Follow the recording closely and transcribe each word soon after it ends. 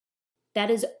That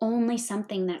is only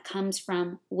something that comes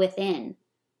from within.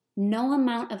 No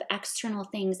amount of external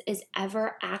things is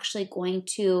ever actually going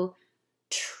to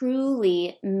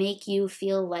truly make you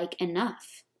feel like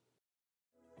enough.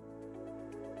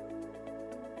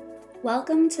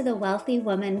 Welcome to the Wealthy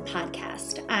Woman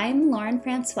Podcast. I'm Lauren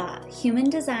Francois, human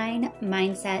design,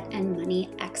 mindset, and money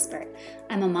expert.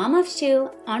 I'm a mom of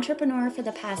two, entrepreneur for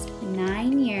the past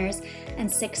 9 years, and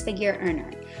six-figure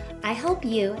earner. I help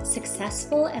you,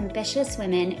 successful, ambitious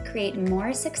women, create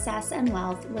more success and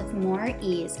wealth with more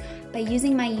ease by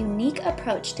using my unique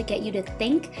approach to get you to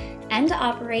think and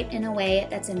operate in a way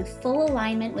that's in full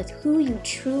alignment with who you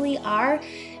truly are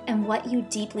and what you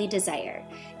deeply desire.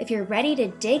 If you're ready to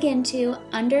dig into,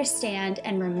 understand,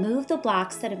 and remove the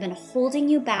blocks that have been holding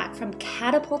you back from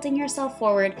catapulting yourself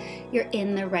forward, you're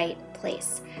in the right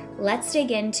place. Let's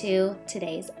dig into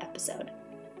today's episode.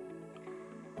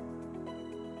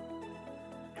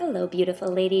 Hello, beautiful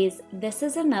ladies. This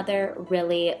is another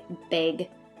really big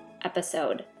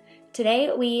episode.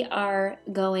 Today, we are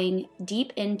going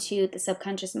deep into the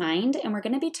subconscious mind, and we're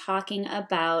going to be talking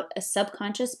about a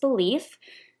subconscious belief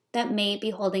that may be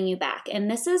holding you back.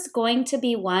 And this is going to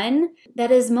be one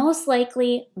that is most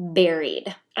likely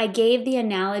buried. I gave the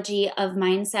analogy of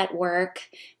mindset work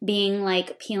being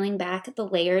like peeling back the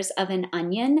layers of an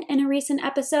onion in a recent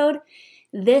episode.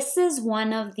 This is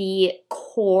one of the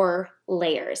core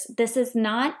layers. This is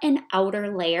not an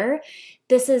outer layer.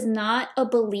 This is not a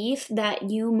belief that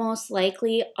you most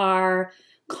likely are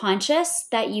conscious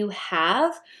that you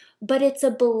have, but it's a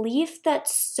belief that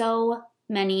so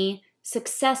many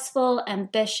successful,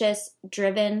 ambitious,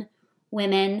 driven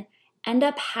women end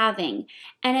up having.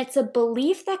 And it's a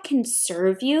belief that can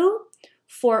serve you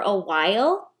for a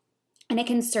while, and it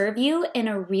can serve you in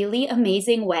a really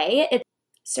amazing way. It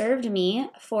served me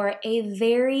for a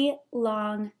very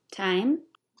long time.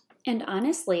 And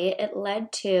honestly, it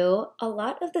led to a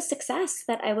lot of the success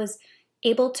that I was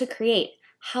able to create.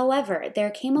 However,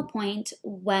 there came a point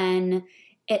when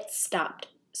it stopped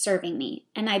serving me.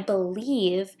 And I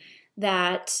believe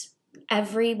that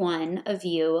every one of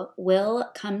you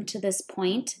will come to this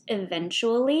point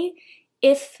eventually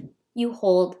if you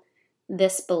hold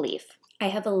this belief. I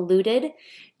have alluded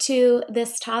to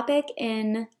this topic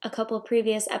in a couple of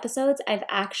previous episodes. I've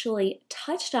actually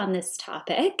touched on this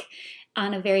topic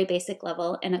on a very basic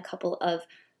level in a couple of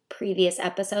previous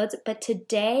episodes, but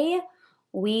today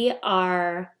we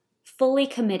are fully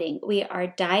committing. We are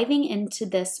diving into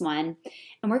this one,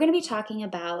 and we're going to be talking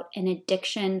about an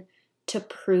addiction to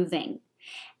proving,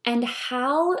 and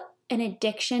how an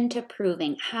addiction to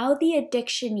proving, how the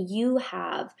addiction you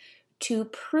have to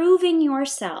proving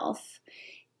yourself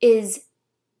is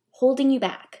holding you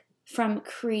back from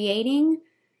creating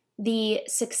the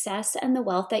success and the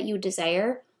wealth that you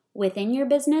desire within your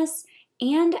business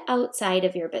and outside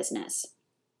of your business.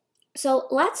 So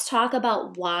let's talk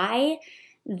about why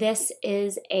this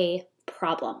is a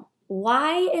problem.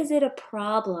 Why is it a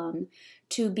problem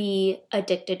to be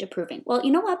addicted to proving? Well,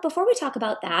 you know what? Before we talk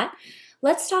about that,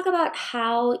 let's talk about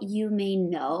how you may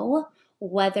know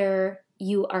whether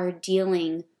you are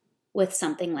dealing with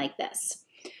something like this.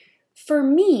 For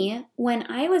me, when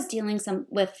I was dealing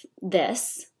with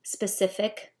this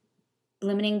specific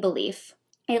limiting belief,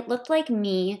 it looked like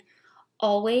me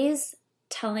always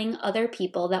telling other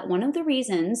people that one of the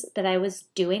reasons that I was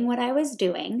doing what I was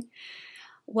doing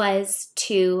was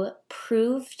to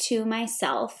prove to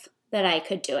myself that I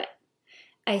could do it.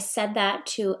 I said that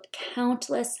to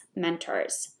countless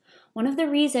mentors. One of the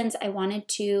reasons I wanted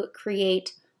to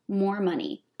create more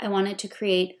money, I wanted to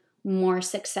create more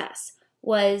success,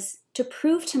 was to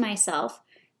prove to myself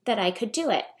that I could do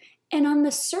it. And on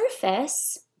the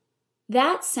surface,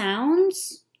 that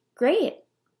sounds great.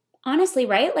 Honestly,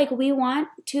 right? Like we want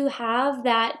to have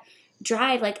that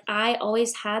drive. Like I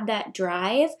always had that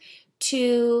drive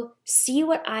to see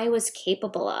what I was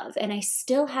capable of. And I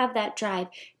still have that drive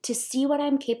to see what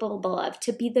I'm capable of,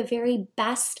 to be the very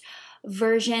best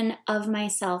version of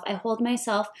myself. I hold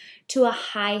myself to a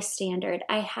high standard.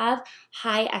 I have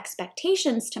high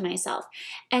expectations to myself.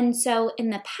 And so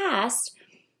in the past,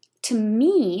 to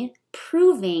me,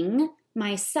 proving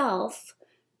myself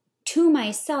to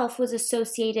myself was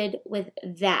associated with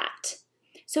that.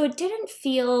 So it didn't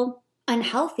feel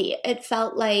unhealthy. It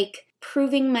felt like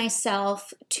proving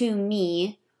myself to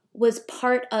me was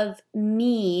part of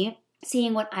me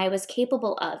seeing what I was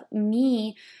capable of,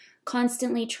 me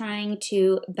constantly trying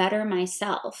to better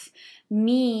myself,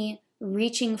 me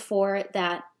reaching for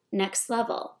that next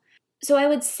level. So I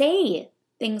would say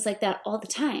things like that all the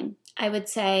time. I would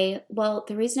say, well,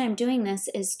 the reason I'm doing this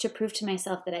is to prove to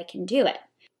myself that I can do it.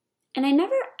 And I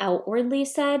never outwardly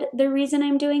said the reason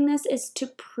I'm doing this is to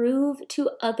prove to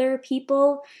other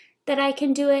people that I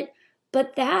can do it,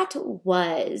 but that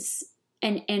was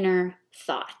an inner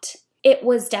thought. It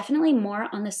was definitely more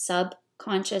on the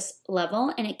subconscious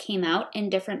level, and it came out in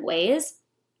different ways.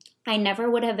 I never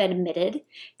would have admitted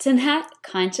to that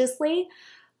consciously,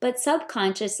 but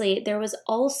subconsciously, there was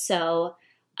also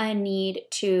a need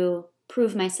to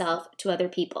prove myself to other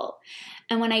people.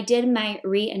 And when I did my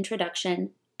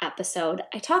reintroduction episode,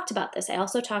 I talked about this. I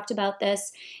also talked about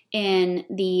this in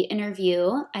the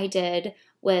interview I did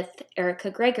with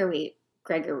Erica Gregory.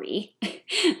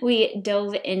 We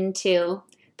dove into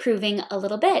proving a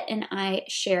little bit, and I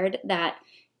shared that,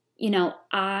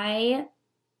 I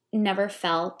never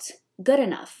felt good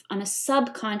enough on a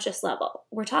subconscious level.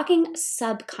 We're talking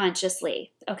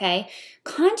subconsciously, okay?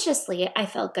 Consciously, I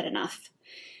felt good enough.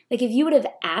 Like if you would have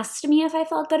asked me if I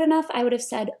felt good enough, I would have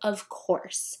said, of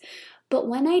course. But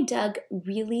when I dug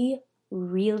really,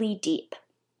 really deep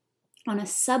on a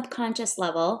subconscious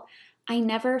level, I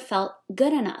never felt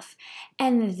good enough.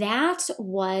 And that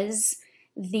was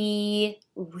the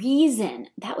reason,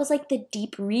 that was like the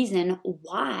deep reason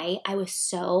why I was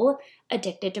so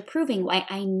addicted to proving, why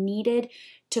I needed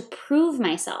to prove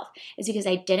myself, is because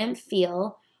I didn't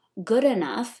feel good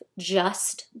enough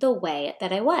just the way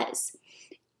that I was,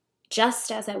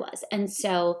 just as I was. And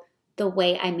so the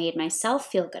way I made myself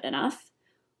feel good enough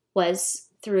was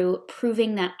through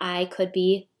proving that I could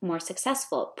be more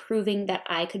successful, proving that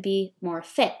I could be more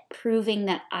fit, proving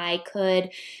that I could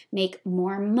make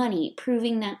more money,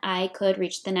 proving that I could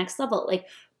reach the next level. Like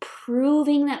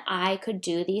proving that I could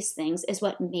do these things is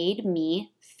what made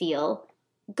me feel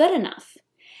good enough.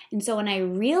 And so when I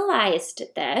realized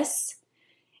this,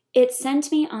 it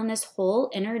sent me on this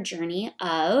whole inner journey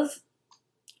of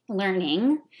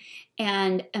learning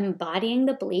and embodying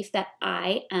the belief that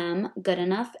I am good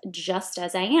enough just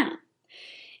as I am.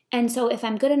 And so if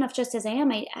I'm good enough just as I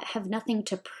am, I have nothing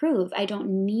to prove. I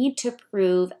don't need to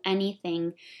prove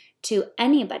anything to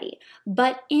anybody.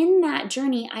 But in that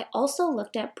journey, I also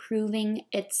looked at proving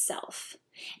itself.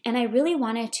 And I really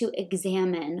wanted to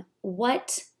examine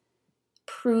what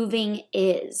proving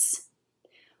is,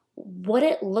 what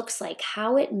it looks like,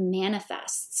 how it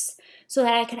manifests, so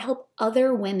that I could help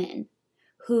other women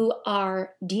who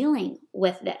are dealing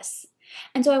with this.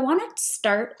 And so I want to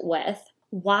start with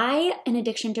why an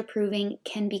addiction to proving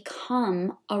can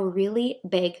become a really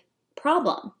big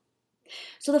problem.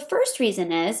 So the first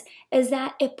reason is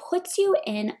that it puts you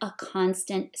in a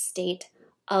constant state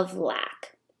of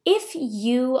lack. If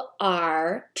you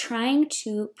are trying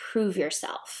to prove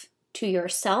yourself to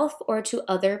yourself or to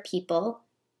other people,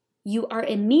 you are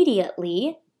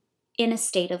immediately in a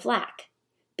state of lack.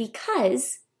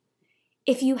 Because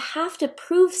if you have to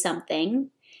prove something,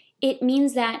 it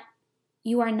means that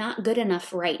you are not good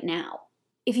enough right now.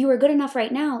 If you were good enough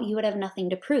right now, you would have nothing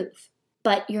to prove.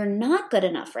 But you're not good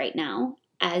enough right now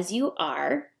as you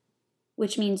are,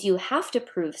 which means you have to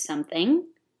prove something,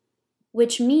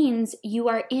 which means you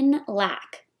are in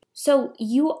lack. So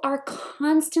you are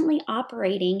constantly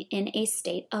operating in a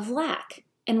state of lack.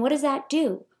 And what does that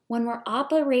do? When we're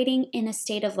operating in a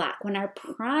state of lack, when our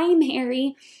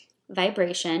primary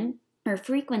vibration or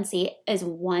frequency is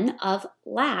one of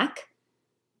lack,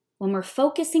 when we're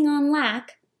focusing on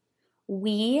lack,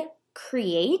 we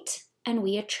create and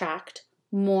we attract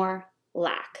more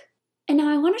lack. And now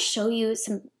I want to show you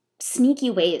some sneaky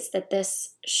ways that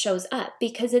this shows up,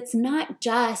 because it's not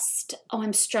just, oh,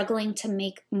 I'm struggling to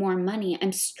make more money.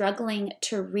 I'm struggling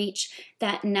to reach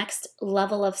that next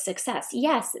level of success.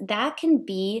 Yes, that can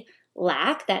be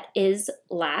lack. That is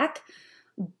lack.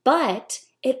 But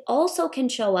it also can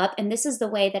show up, and this is the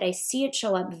way that I see it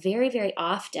show up very, very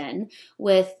often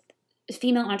with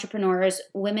female entrepreneurs,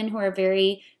 women who are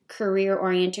very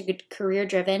career-oriented,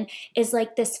 career-driven, is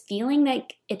like this feeling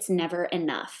that it's never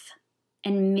enough.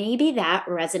 And maybe that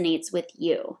resonates with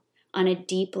you on a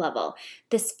deep level.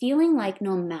 This feeling like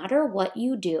no matter what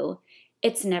you do,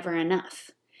 it's never enough.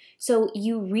 So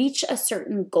you reach a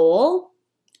certain goal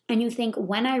and you think,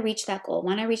 when I reach that goal,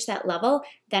 when I reach that level,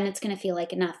 then it's going to feel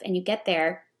like enough. And you get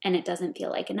there and it doesn't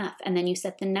feel like enough. And then you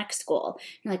set the next goal.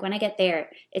 You're like, when I get there,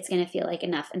 it's going to feel like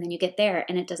enough. And then you get there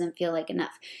and it doesn't feel like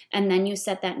enough. And then you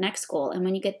set that next goal. And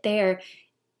when you get there,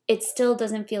 it still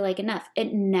doesn't feel like enough.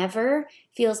 It never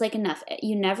feels like enough.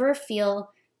 You never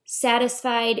feel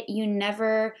satisfied.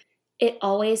 It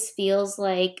always feels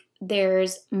like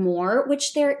there's more,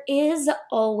 which there is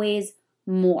always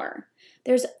more.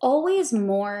 There's always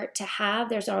more to have.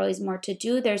 There's always more to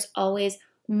do. There's always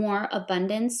more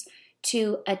abundance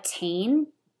to attain.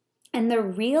 And the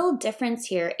real difference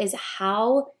here is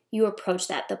how you approach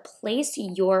that, the place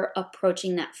you're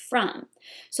approaching that from.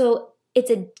 So it's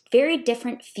a very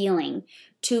different feeling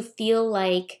to feel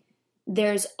like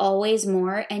there's always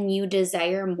more and you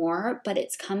desire more, but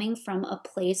it's coming from a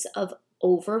place of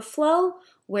overflow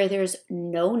where there's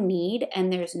no need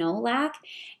and there's no lack,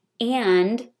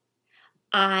 and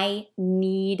I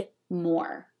need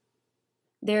more.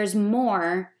 There's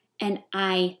more and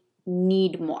I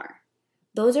need more.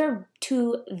 Those are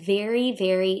two very,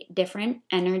 very different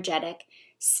energetic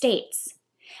states.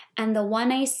 And the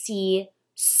one I see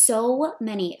so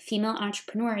many female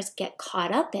entrepreneurs get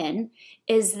caught up in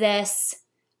is this: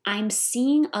 I'm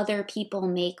seeing other people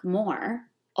make more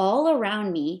all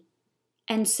around me,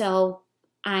 and so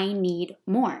I need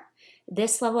more.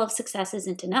 This level of success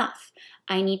isn't enough.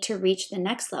 I need to reach the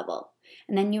next level.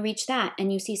 And then you reach that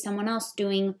and you see someone else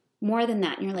doing more than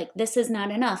that. And you're like, this is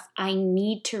not enough. I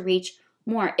need to reach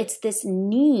more. It's this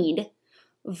need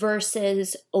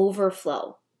versus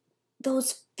overflow.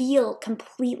 Those feel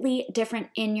completely different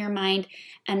in your mind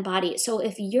and body. So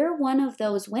if you're one of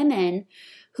those women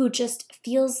who just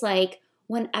feels like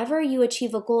whenever you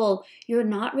achieve a goal, you're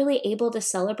not really able to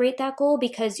celebrate that goal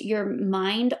because your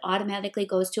mind automatically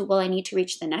goes to, well, I need to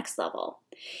reach the next level.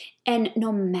 And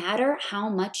no matter how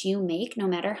much you make, no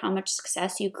matter how much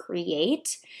success you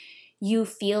create, you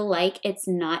feel like it's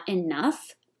not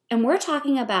enough. And we're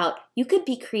talking about, you could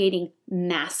be creating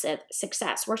massive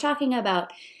success. We're talking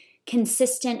about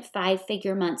consistent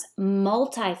 5-figure months,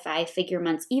 multi-5-figure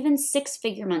months, even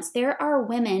 6-figure months. There are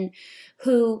women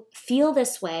who feel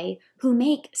this way who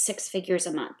make 6 figures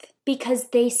a month because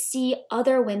they see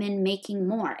other women making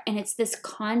more. And it's this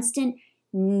constant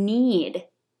need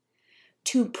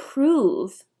to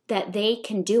prove that they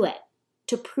can do it,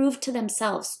 to prove to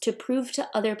themselves, to prove to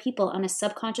other people on a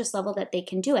subconscious level that they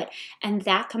can do it. And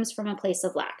that comes from a place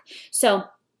of lack. So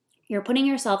you're putting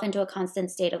yourself into a constant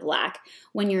state of lack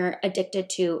when you're addicted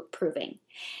to proving.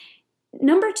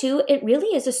 Number 2, it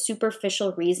really is a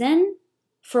superficial reason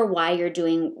for why you're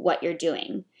doing what you're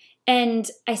doing. And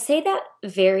I say that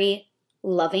very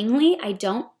lovingly. I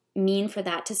don't mean for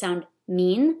that to sound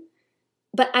mean,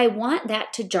 but I want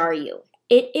that to jar you.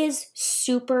 It is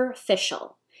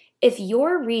superficial. If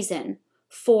your reason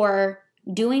for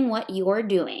doing what you're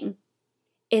doing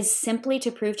is simply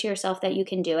to prove to yourself that you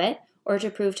can do it, or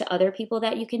to prove to other people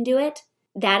that you can do it,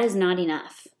 that is not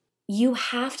enough. You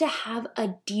have to have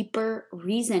a deeper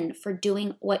reason for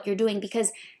doing what you're doing,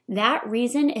 because that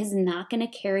reason is not going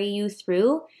to carry you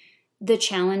through the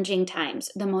challenging times,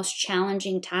 the most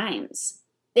challenging times.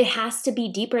 It has to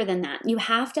be deeper than that. You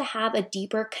have to have a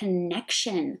deeper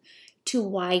connection to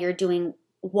why you're doing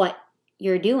what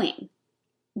you're doing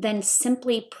than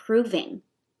simply proving.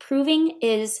 Proving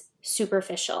is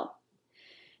superficial.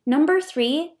 Number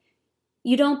 3,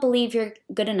 you don't believe you're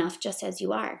good enough just as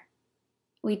you are.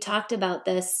 We talked about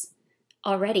this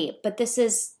already, but this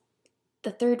is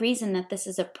the third reason that this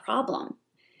is a problem,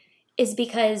 is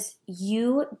because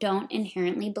you don't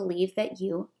inherently believe that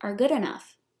you are good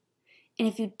enough. And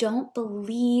if you don't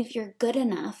believe you're good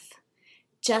enough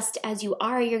just as you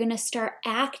are, you're going to start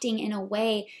acting in a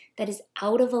way that is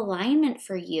out of alignment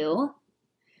for you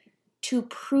to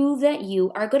prove that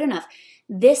you are good enough.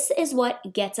 This is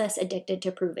what gets us addicted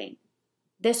to proving.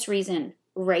 This reason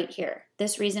right here,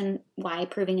 this reason why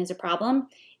proving is a problem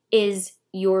is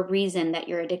your reason that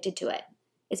you're addicted to it.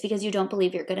 It's because you don't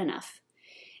believe you're good enough.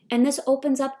 And this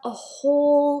opens up a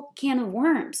whole can of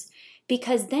worms,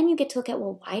 because then you get to look at,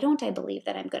 well, why don't I believe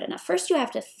that I'm good enough? First, you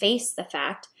have to face the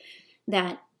fact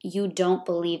that you don't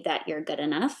believe that you're good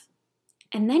enough.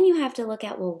 And then you have to look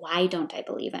at, well, why don't I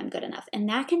believe I'm good enough? And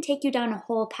that can take you down a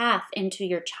whole path into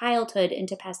your childhood,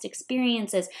 into past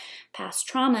experiences, past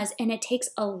traumas. And it takes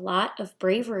a lot of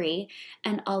bravery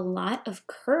and a lot of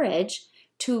courage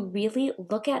to really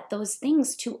look at those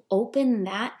things, to open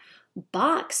that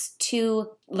box,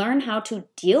 to learn how to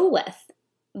deal with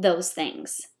those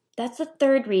things. That's the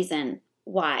third reason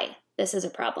why this is a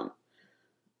problem.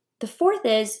 The fourth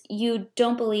is you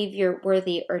don't believe you're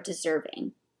worthy or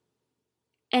deserving.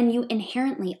 And you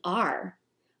inherently are.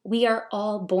 We are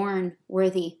all born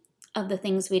worthy of the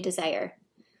things we desire.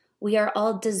 We are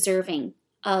all deserving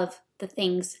of the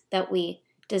things that we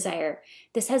desire.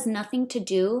 This has nothing to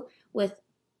do with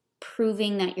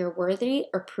proving that you're worthy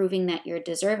or proving that you're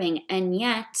deserving. And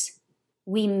yet,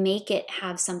 we make it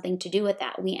have something to do with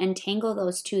that. We entangle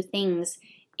those two things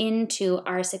into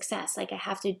our success. Like, I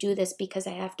have to do this because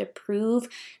I have to prove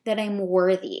that I'm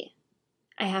worthy.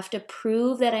 I have to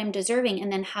prove that I'm deserving.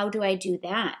 And then how do I do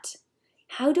that?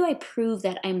 How do I prove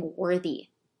that I'm worthy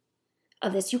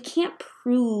of this? You can't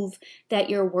prove that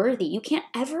you're worthy. You can't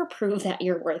ever prove that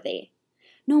you're worthy.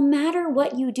 No matter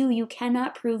what you do, you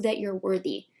cannot prove that you're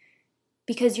worthy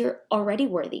because you're already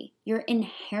worthy. You're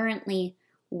inherently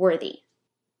worthy.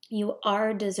 You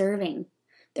are deserving.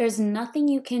 There's nothing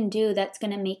you can do that's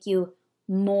going to make you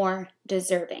more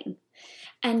deserving.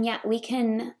 And yet we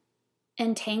can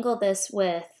entangle this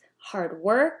with hard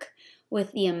work,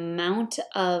 with the amount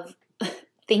of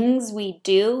things we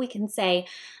do. We can say,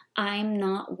 I'm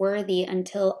not worthy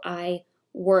until I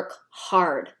work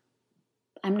hard.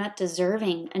 I'm not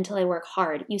deserving until I work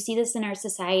hard. You see this in our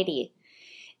society.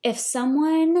 If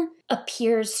someone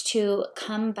appears to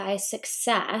come by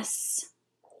success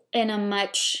in a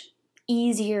much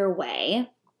easier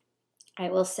way, I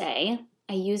will say,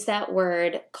 I use that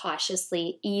word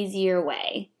cautiously, easier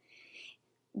way.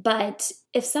 But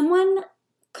if someone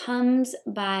comes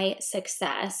by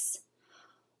success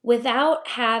without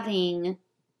having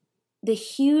the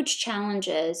huge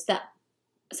challenges that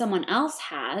someone else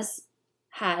has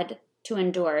had to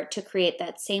endure to create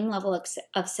that same level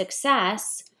of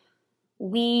success,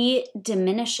 we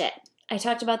diminish it. I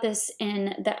talked about this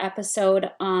in the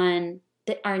episode on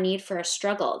our need for a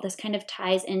struggle. This kind of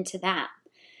ties into that.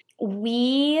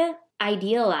 We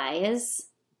idealize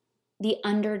the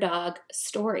underdog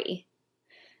story,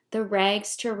 the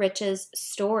rags to riches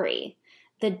story,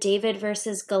 the David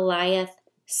versus Goliath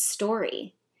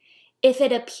story. If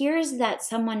it appears that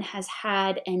someone has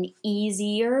had an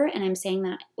easier, and I'm saying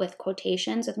that with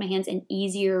quotations with my hands, an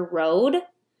easier road,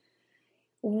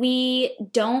 we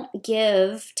don't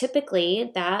give typically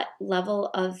that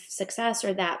level of success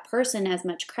or that person as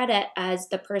much credit as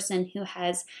the person who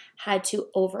has had to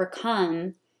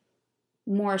overcome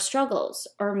more struggles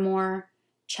or more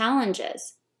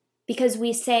challenges. Because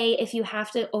we say if you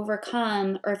have to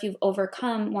overcome, or if you've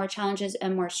overcome more challenges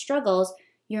and more struggles,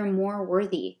 you're more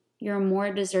worthy, you're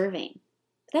more deserving.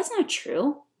 But that's not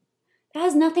true. That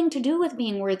has nothing to do with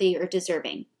being worthy or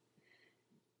deserving.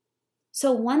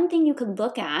 So one thing you could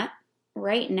look at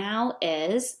right now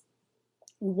is,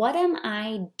 what am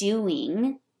I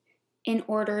doing in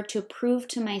order to prove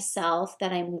to myself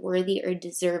that I'm worthy or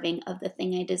deserving of the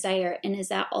thing I desire? And is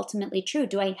that ultimately true?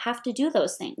 Do I have to do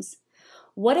those things?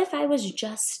 What if I was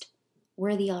just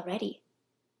worthy already?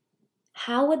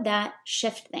 How would that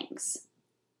shift things?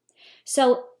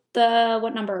 So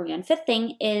what number are we on? Fifth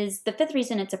thing is, the fifth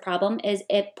reason it's a problem is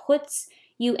it puts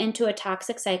you into a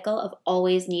toxic cycle of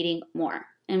always needing more.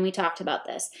 And we talked about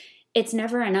this. It's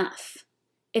never enough.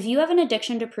 If you have an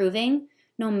addiction to proving,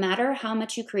 no matter how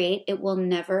much you create, it will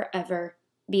never, ever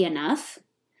be enough.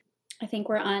 I think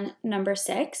we're on number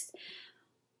 6.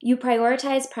 You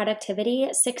prioritize productivity,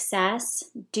 success,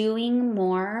 doing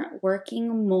more,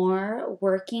 working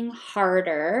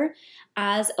harder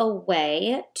as a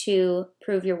way to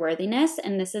prove your worthiness.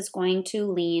 And this is going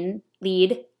to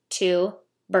lead to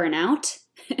burnout.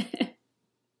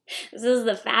 This is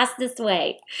the fastest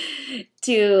way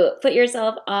to put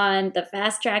yourself on the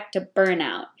fast track to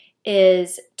burnout,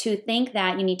 is to think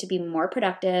that you need to be more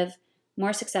productive,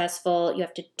 more successful, you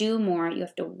have to do more, you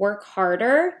have to work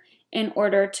harder in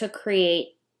order to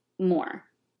create more.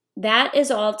 That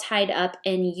is all tied up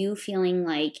in you feeling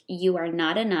like you are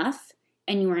not enough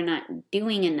and you are not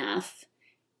doing enough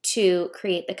to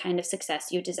create the kind of success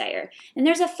you desire. And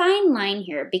there's a fine line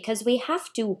here because we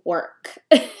have to work,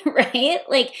 right?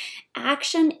 Like,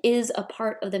 action is a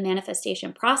part of the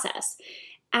manifestation process.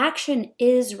 Action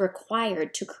is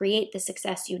required to create the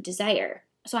success you desire.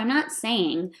 So I'm not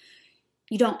saying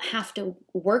you don't have to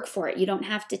work for it. You don't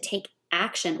have to take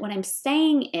action. What I'm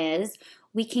saying is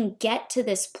we can get to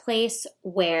this place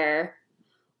where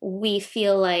we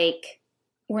feel like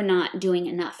we're not doing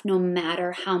enough, no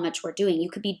matter how much we're doing. You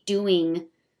could be doing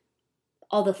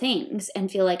all the things and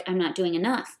feel like I'm not doing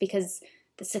enough because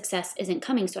the success isn't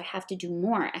coming. So I have to do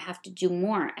more. I have to do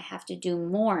more. I have to do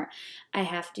more. I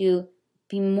have to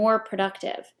be more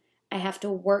productive. I have to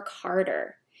work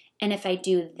harder. And if I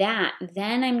do that,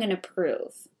 then I'm going to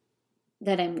prove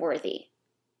that I'm worthy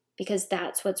because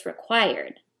that's what's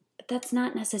required. But that's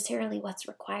not necessarily what's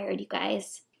required, you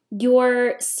guys.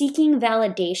 You're seeking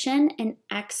validation in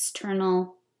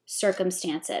external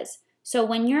circumstances. So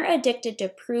when you're addicted to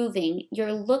proving,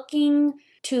 you're looking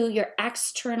to your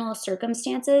external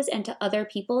circumstances and to other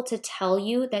people to tell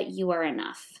you that you are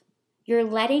enough. You're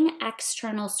letting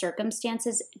external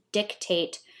circumstances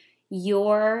dictate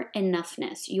your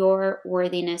enoughness, your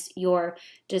worthiness, your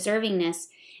deservingness.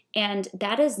 And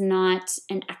that is not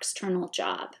an external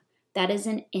job. That is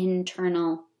an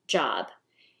internal job.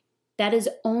 That is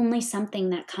only something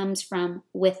that comes from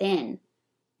within.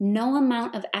 No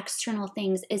amount of external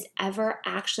things is ever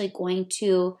actually going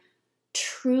to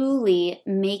truly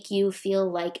make you feel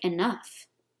like enough.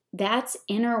 That's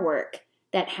inner work.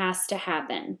 that has to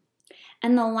happen.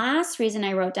 And the last reason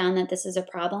I wrote down that this is a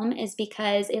problem is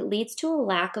because it leads to a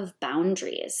lack of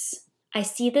boundaries. I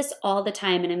see this all the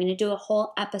time, and I'm going to do a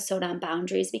whole episode on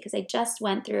boundaries because I just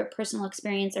went through a personal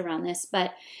experience around this,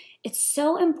 but it's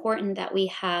so important that we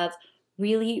have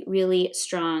really, really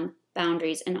strong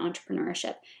boundaries in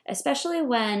entrepreneurship, especially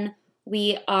when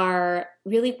we are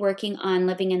really working on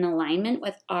living in alignment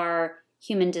with our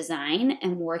human design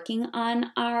and working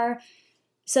on our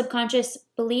subconscious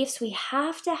beliefs. We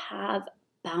have to have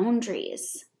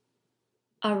boundaries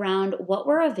around what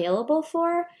we're available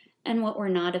for and what we're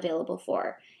not available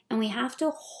for. And we have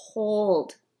to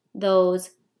hold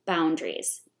those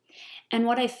boundaries. And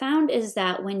what I found is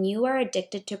that when you are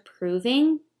addicted to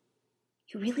proving,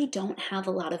 you really don't have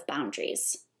a lot of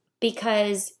boundaries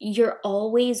because you're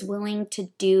always willing to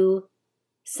do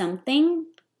something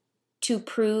to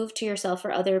prove to yourself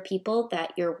or other people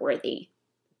that you're worthy.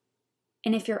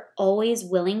 And if you're always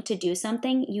willing to do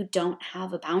something, you don't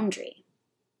have a boundary.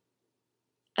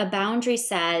 A boundary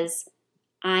says,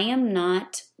 I am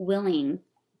not willing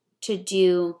to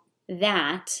do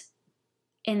that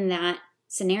in that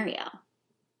scenario.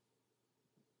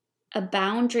 A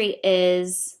boundary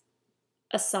is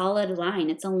a solid line.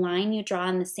 It's a line you draw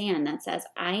in the sand that says,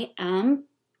 I am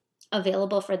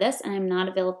available for this and I'm not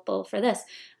available for this.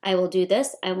 I will do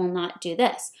this. I will not do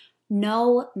this.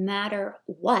 No matter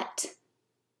what.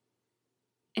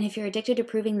 And if you're addicted to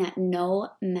proving, that no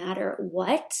matter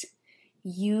what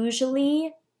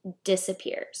usually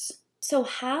disappears. So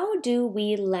how do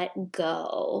we let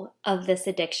go of this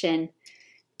addiction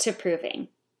to proving?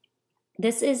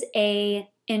 This is an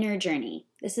inner journey.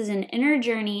 This is an inner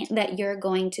journey that you're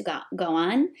going to go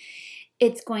on.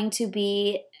 It's going to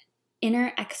be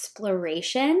inner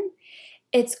exploration.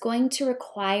 It's going to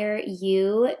require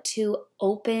you to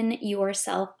open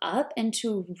yourself up and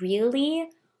to really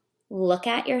look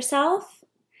at yourself.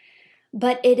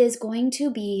 But it is going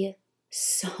to be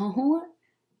so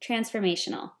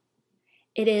transformational.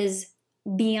 It is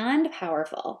beyond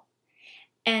powerful.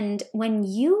 And when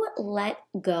you let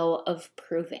go of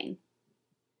proving,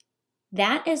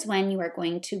 that is when you are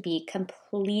going to be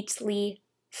completely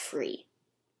free.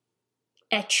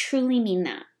 I truly mean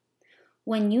that.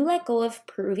 When you let go of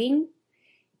proving,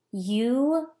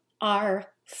 you are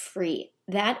free.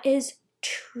 That is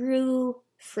true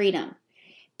freedom.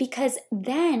 Because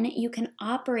then you can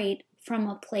operate from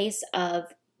a place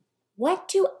of, what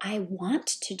do I want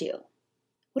to do?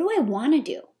 What do I want to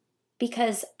do?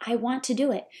 Because I want to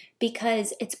do it.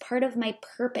 Because it's part of my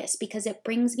purpose. Because it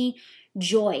brings me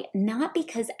joy. Not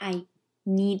because I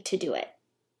need to do it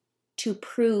to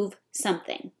prove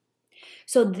something.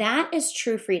 So that is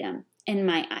true freedom in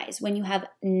my eyes. When you have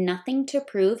nothing to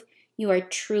prove, you are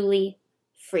truly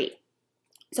free.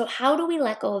 So how do we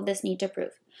let go of this need to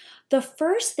prove? The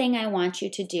first thing I want you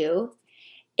to do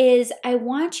is I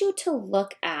want you to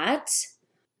look at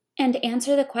and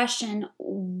answer the question,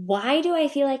 why do I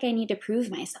feel like I need to prove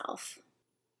myself?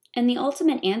 And the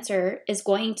ultimate answer is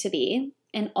going to be,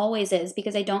 and always is,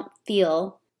 because I don't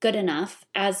feel good enough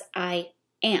as I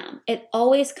am. It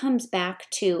always comes back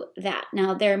to that.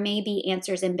 Now, there may be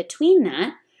answers in between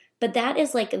that, but that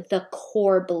is like the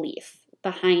core belief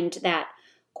behind that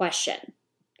question,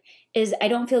 is I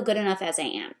don't feel good enough as I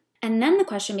am. And then the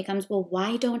question becomes, well,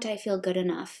 why don't I feel good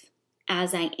enough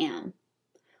as I am?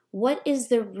 What is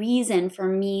the reason for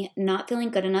me not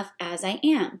feeling good enough as I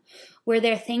am? Were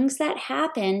there things that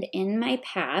happened in my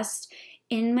past,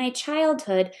 in my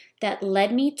childhood, that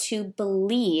led me to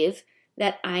believe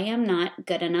that I am not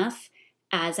good enough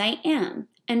as I am?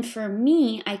 And for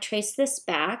me, I trace this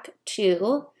back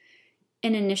to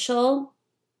an initial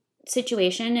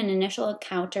situation, an initial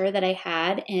encounter that I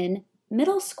had in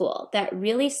middle school that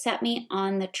really set me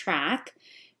on the track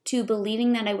to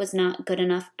believing that I was not good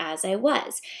enough as I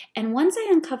was. And once I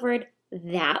uncovered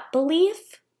that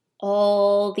belief,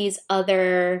 all these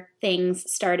other things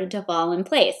started to fall in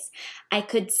place. I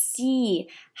could see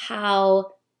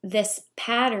how this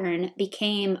pattern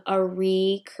became a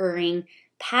recurring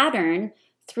pattern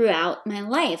throughout my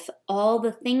life. All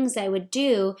the things I would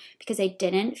do because I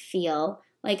didn't feel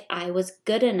like I was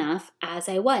good enough as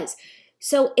I was.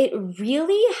 So it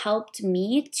really helped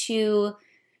me to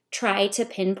try to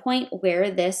pinpoint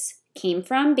where this came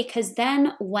from, because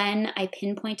then when I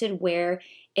pinpointed where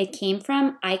it came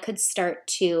from, I could start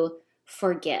to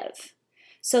forgive.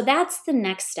 So that's the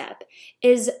next step,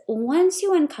 is once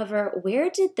you uncover where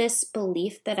did this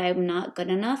belief that I'm not good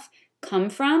enough come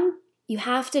from, you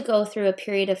have to go through a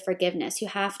period of forgiveness. You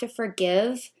have to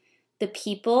forgive the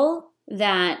people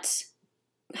that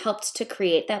helped to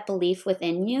create that belief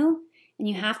within you, and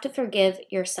you have to forgive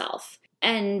yourself.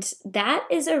 And that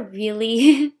is a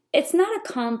really, it's not a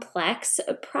complex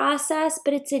process,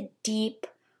 but it's a deep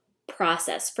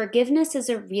process. Forgiveness is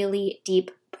a really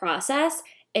deep process.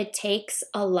 It takes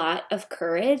a lot of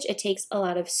courage. It takes a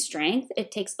lot of strength.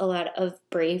 It takes a lot of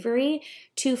bravery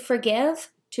to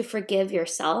forgive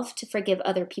yourself, to forgive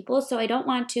other people. So I don't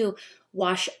want to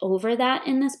wash over that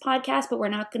in this podcast, but we're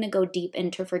not going to go deep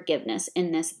into forgiveness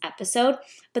in this episode.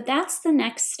 But that's the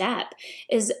next step,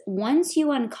 is once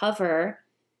you uncover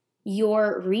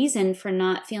your reason for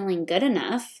not feeling good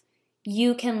enough,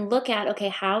 you can look at, okay,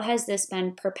 how has this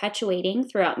been perpetuating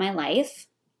throughout my life?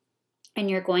 And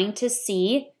you're going to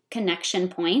see connection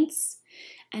points.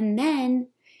 And then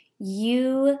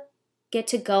you get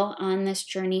to go on this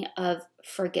journey of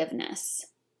forgiveness.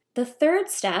 The third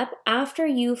step after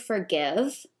you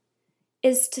forgive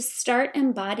is to start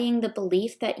embodying the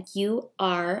belief that you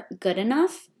are good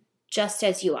enough just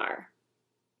as you are.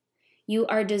 You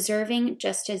are deserving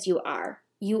just as you are.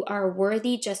 You are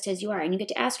worthy just as you are. And you get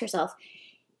to ask yourself,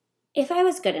 if I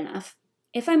was good enough,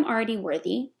 if I'm already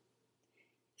worthy,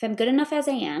 if I'm good enough as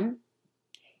I am,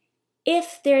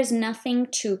 if there's nothing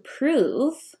to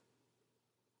prove,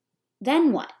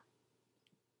 then what?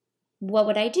 What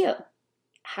would I do?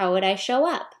 How would I show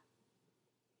up?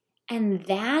 And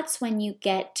that's when you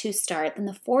get to start. Then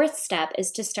the fourth step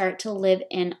is to start to live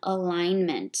in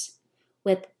alignment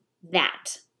with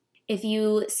that. If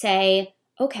you say,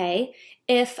 okay,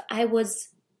 if I was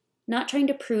not trying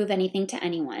to prove anything to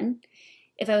anyone,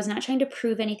 if I was not trying to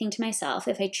prove anything to myself,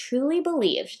 if I truly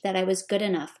believed that I was good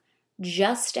enough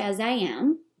just as I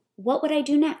am, what would I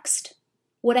do next?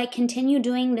 Would I continue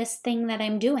doing this thing that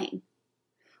I'm doing?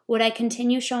 Would I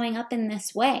continue showing up in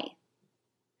this way?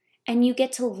 And you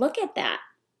get to look at that.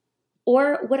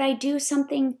 Or would I do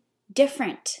something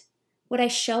different? Would I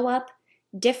show up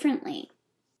differently?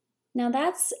 Now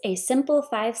that's a simple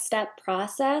 5-step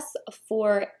process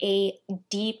for a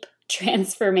deep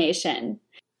transformation.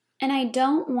 And I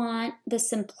don't want the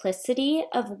simplicity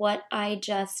of what I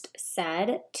just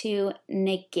said to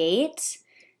negate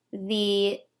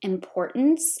the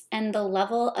importance and the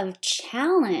level of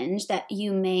challenge that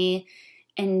you may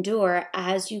endure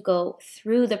as you go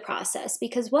through the process.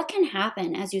 Because what can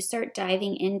happen as you start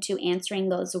diving into answering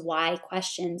those why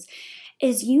questions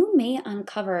is you may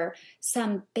uncover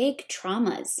some big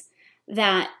traumas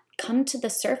that come to the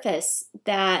surface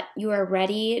that you are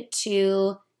ready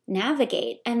to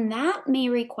navigate. And that may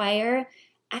require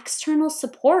external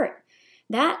support.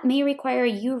 That may require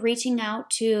you reaching out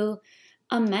to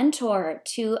a mentor,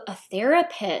 to a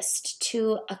therapist,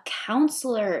 to a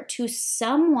counselor, to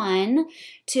someone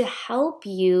to help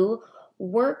you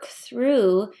work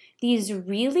through these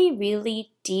really,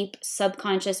 really deep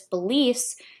subconscious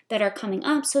beliefs that are coming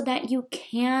up so that you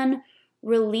can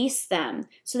release them,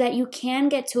 so that you can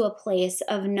get to a place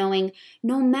of knowing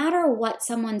no matter what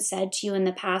someone said to you in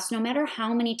the past, no matter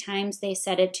how many times they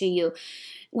said it to you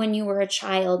when you were a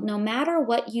child, no matter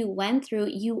what you went through,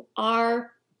 you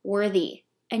are worthy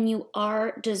and you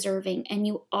are deserving and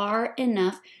you are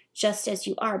enough just as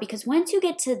you are. Because once you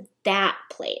get to that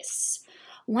place,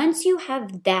 once you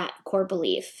have that core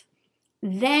belief,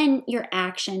 then your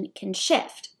action can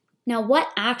shift. Now,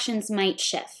 what actions might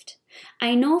shift?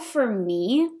 I know for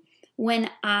me, when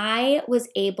I was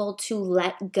able to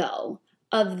let go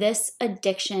of this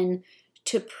addiction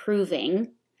to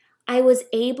proving, I was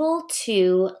able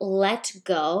to let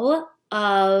go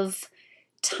of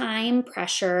time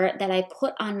pressure that I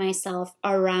put on myself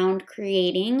around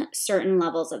creating certain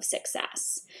levels of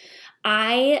success.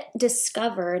 I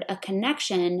discovered a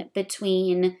connection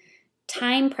between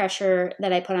time pressure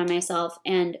that I put on myself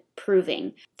and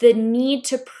proving. The need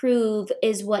to prove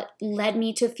is what led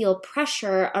me to feel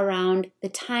pressure around the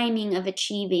timing of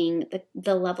achieving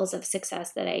the levels of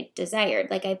success that I desired.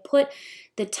 Like I put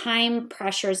the time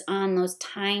pressures on, those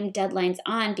time deadlines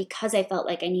on, because I felt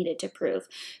like I needed to prove.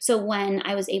 So when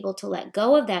I was able to let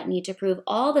go of that need to prove,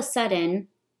 all of a sudden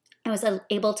I was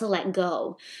able to let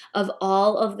go of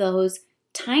all of those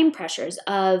time pressures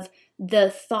of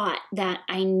the thought that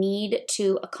I need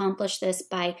to accomplish this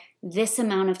by this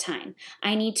amount of time.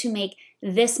 I need to make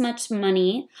this much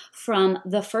money from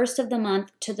the first of the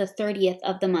month to the 30th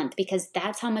of the month, because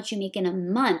that's how much you make in a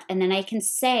month. And then I can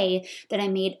say that I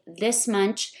made this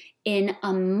much in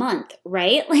a month,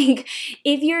 right? Like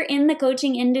if you're in the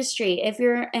coaching industry, if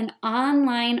you're an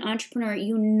online entrepreneur,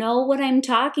 you know what I'm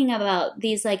talking about.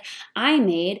 These like, I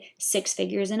made 6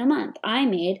 figures in a month. I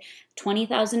made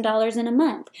 $20,000 in a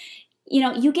month. You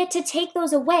know, you get to take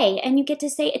those away and you get to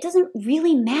say, it doesn't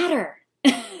really matter.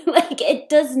 Like, it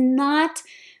does not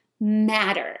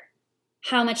matter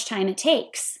how much time it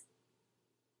takes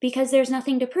because there's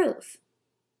nothing to prove.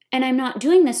 And I'm not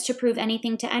doing this to prove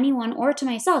anything to anyone or to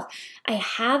myself. I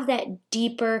have that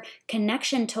deeper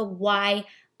connection to why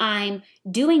I'm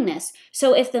doing this.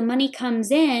 So if the money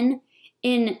comes in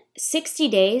 60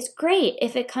 days, great.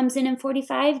 If it comes in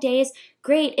 45 days,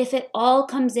 great. If it all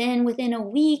comes in within a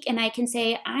week and I can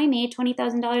say I made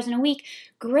 $20,000 in a week,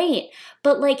 great.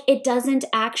 But like, it doesn't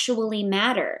actually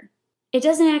matter. It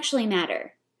doesn't actually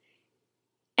matter.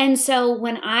 And so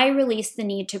when I released the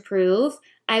need to prove,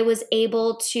 I was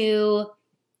able to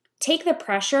take the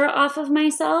pressure off of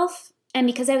myself. And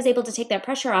because I was able to take that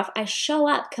pressure off, I show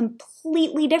up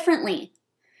completely differently.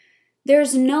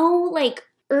 There's no like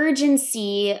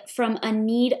urgency from a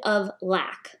need of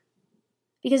lack.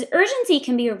 Because urgency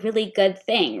can be a really good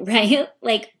thing, right?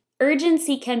 Like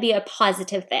urgency can be a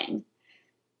positive thing.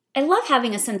 I love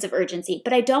having a sense of urgency,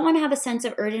 but I don't want to have a sense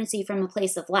of urgency from a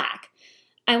place of lack.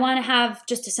 I want to have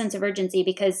just a sense of urgency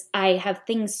because I have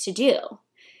things to do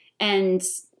and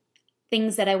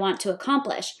things that I want to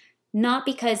accomplish, not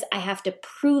because I have to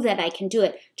prove that I can do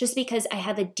it, just because I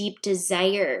have a deep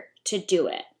desire to do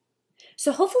it.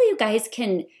 So hopefully you guys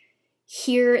can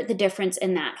hear the difference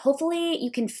in that. Hopefully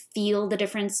you can feel the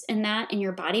difference in that in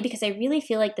your body, because I really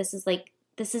feel like this is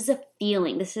a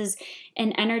feeling. This is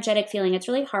an energetic feeling. It's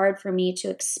really hard for me to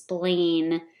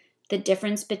explain the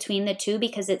difference between the two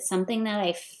because it's something that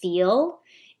I feel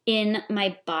in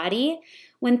my body.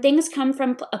 When things come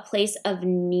from a place of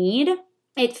need,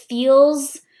 it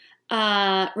feels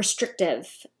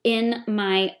restrictive in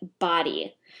my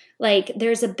body. Like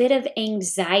there's a bit of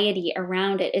anxiety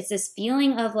around it. It's this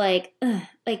feeling of like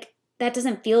that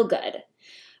doesn't feel good.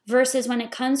 Versus when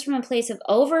it comes from a place of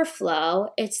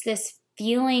overflow, it's this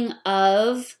feeling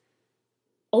of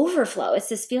overflow. It's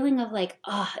this feeling of like,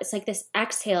 it's like this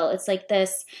exhale. It's like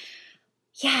this,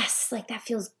 yes, like that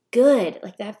feels good.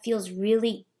 Like that feels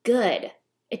really good.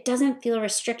 It doesn't feel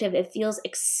restrictive. It feels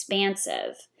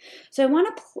expansive. So I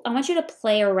want you to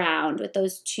play around with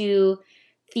those two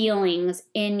feelings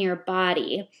in your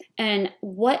body and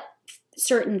what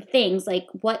certain things,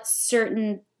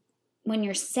 when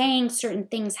you're saying certain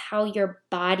things, how your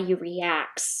body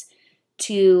reacts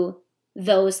to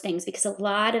those things. Because a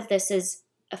lot of this is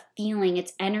a feeling,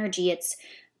 it's energy, it's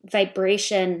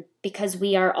vibration, because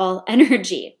we are all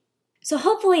energy. So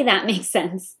hopefully that makes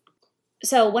sense.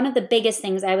 So one of the biggest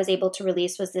things I was able to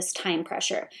release was this time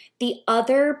pressure. The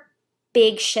other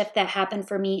big shift that happened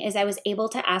for me is I was able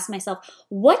to ask myself,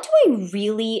 what do I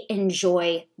really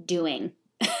enjoy doing?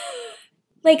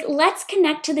 Like, let's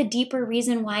connect to the deeper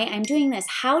reason why I'm doing this.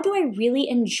 How do I really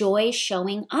enjoy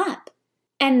showing up?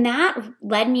 And that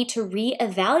led me to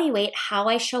reevaluate how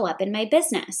I show up in my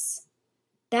business.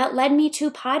 That led me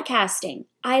to podcasting.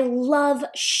 I love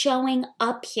showing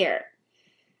up here.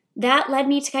 That led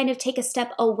me to kind of take a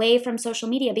step away from social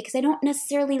media because I don't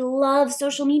necessarily love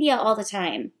social media all the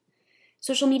time.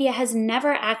 Social media has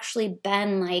never actually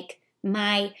been like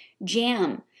my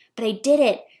jam, but I did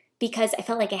it because I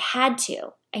felt like I had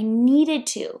to. I needed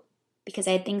to because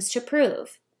I had things to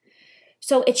prove.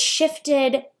 So it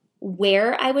shifted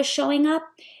where I was showing up.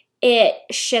 It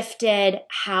shifted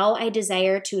how I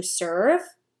desire to serve.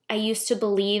 I used to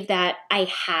believe that I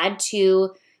had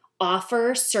to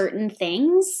offer certain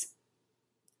things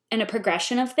and a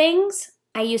progression of things.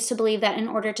 I used to believe that in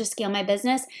order to scale my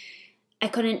business, I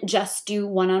couldn't just do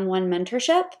one-on-one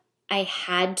mentorship. I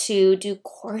had to do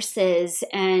courses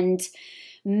and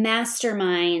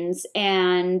masterminds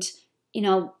and,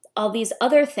 all these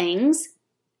other things.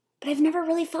 But I've never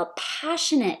really felt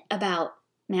passionate about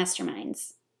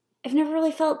masterminds. I've never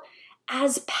really felt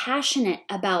as passionate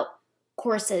about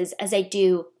courses as I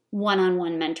do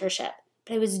one-on-one mentorship.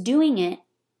 But I was doing it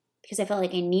because I felt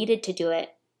like I needed to do it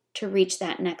to reach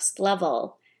that next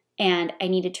level. And I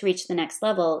needed to reach the next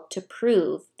level to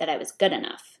prove that I was good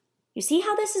enough. You see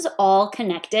how this is all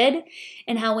connected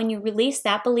and how when you release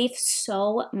that belief,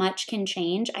 so much can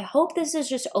change? I hope this is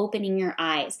just opening your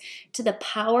eyes to the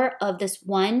power of this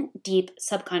one deep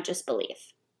subconscious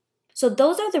belief. So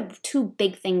those are the two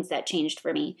big things that changed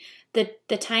for me.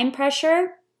 The time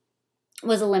pressure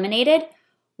was eliminated,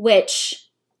 which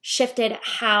shifted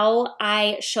how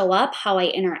I show up, how I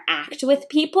interact with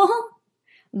people,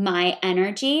 my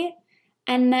energy,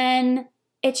 and then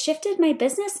it shifted my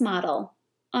business model,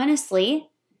 honestly,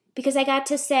 because I got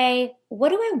to say, what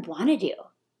do I want to do?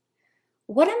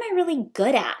 What am I really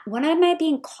good at? What am I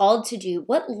being called to do?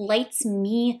 What lights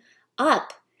me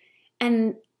up?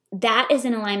 And that is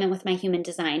in alignment with my human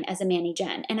design as a Manny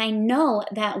Jen. And I know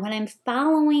that when I'm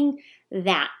following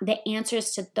that, the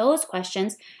answers to those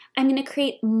questions, I'm going to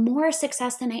create more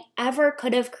success than I ever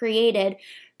could have created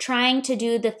trying to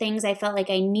do the things I felt like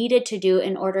I needed to do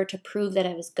in order to prove that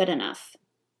I was good enough.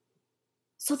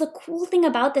 So the cool thing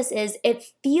about this is it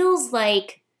feels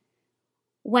like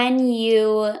when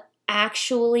you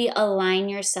actually align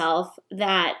yourself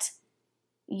that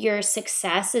your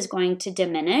success is going to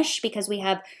diminish because we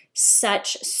have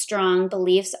such strong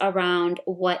beliefs around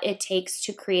what it takes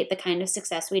to create the kind of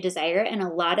success we desire. And a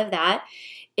lot of that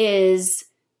is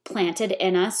planted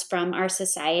in us from our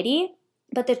society.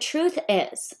 But the truth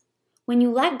is, when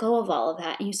you let go of all of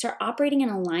that and you start operating in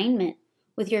alignment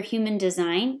with your human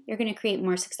design, you're going to create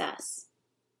more success.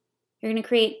 You're going to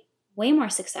create way more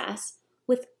success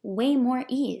with way more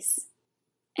ease.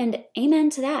 And amen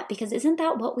to that, because isn't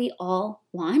that what we all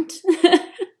want?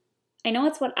 I know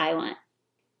it's what I want.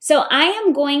 So I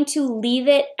am going to leave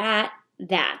it at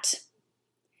that.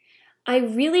 I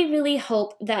really, really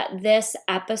hope that this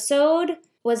episode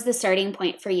was the starting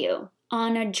point for you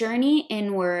on a journey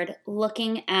inward,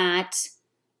 looking at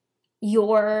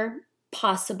your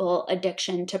possible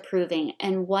addiction to proving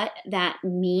and what that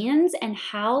means and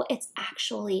how it's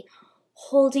actually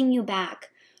holding you back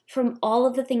from all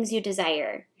of the things you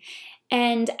desire.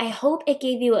 And I hope it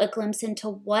gave you a glimpse into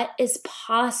what is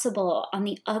possible on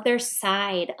the other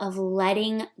side of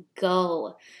letting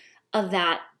go of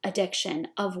that addiction,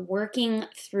 of working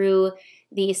through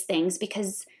these things,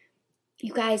 because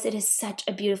you guys, it is such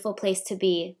a beautiful place to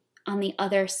be on the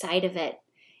other side of it.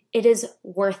 It is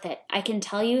worth it. I can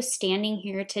tell you, standing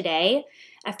here today,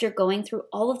 after going through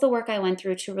all of the work I went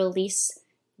through to release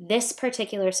this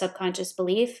particular subconscious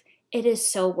belief, it is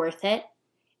so worth it.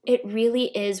 It really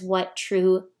is what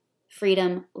true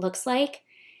freedom looks like.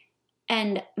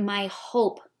 And my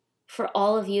hope for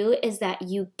all of you is that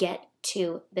you get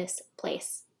to this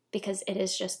place, because it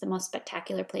is just the most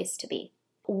spectacular place to be.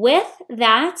 With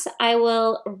that, I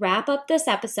will wrap up this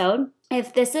episode.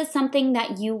 If this is something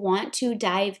that you want to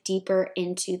dive deeper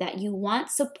into, that you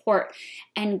want support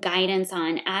and guidance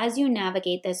on as you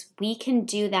navigate this, we can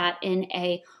do that in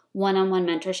a one-on-one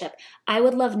mentorship. I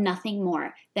would love nothing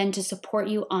more than to support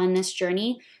you on this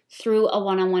journey through a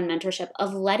one-on-one mentorship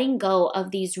of letting go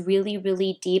of these really,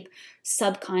 really deep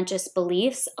subconscious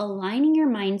beliefs, aligning your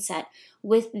mindset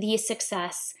with the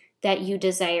success that you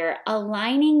desire,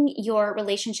 aligning your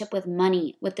relationship with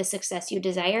money with the success you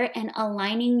desire, and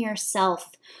aligning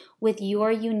yourself with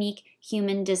your unique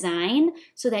human design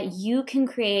so that you can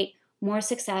create more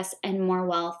success and more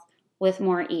wealth with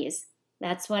more ease.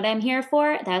 That's what I'm here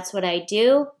for. That's what I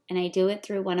do. And I do it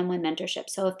through one-on-one mentorship.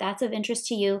 So if that's of interest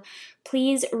to you,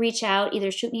 please reach out,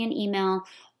 either shoot me an email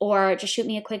or just shoot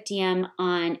me a quick DM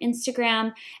on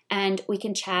Instagram, and we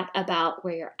can chat about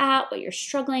where you're at, what you're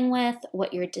struggling with,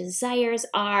 what your desires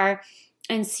are,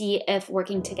 and see if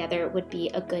working together would be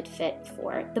a good fit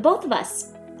for the both of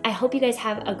us. I hope you guys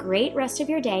have a great rest of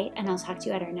your day, and I'll talk to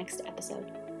you at our next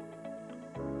episode.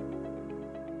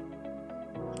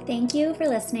 Thank you for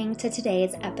listening to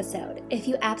today's episode. If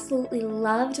you absolutely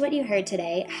loved what you heard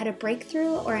today, had a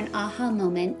breakthrough or an aha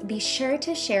moment, be sure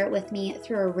to share it with me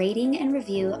through a rating and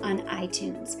review on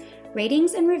iTunes.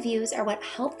 Ratings and reviews are what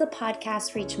help the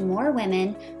podcast reach more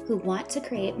women who want to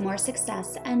create more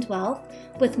success and wealth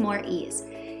with more ease.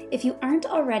 If you aren't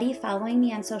already following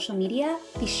me on social media,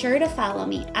 be sure to follow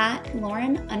me at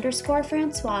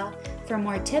Lauren_Francois for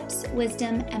more tips,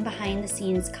 wisdom, and behind the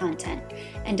scenes content.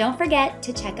 And don't forget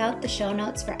to check out the show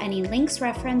notes for any links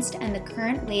referenced and the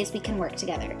current ways we can work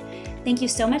together. Thank you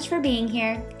so much for being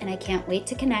here, and I can't wait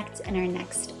to connect in our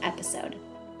next episode.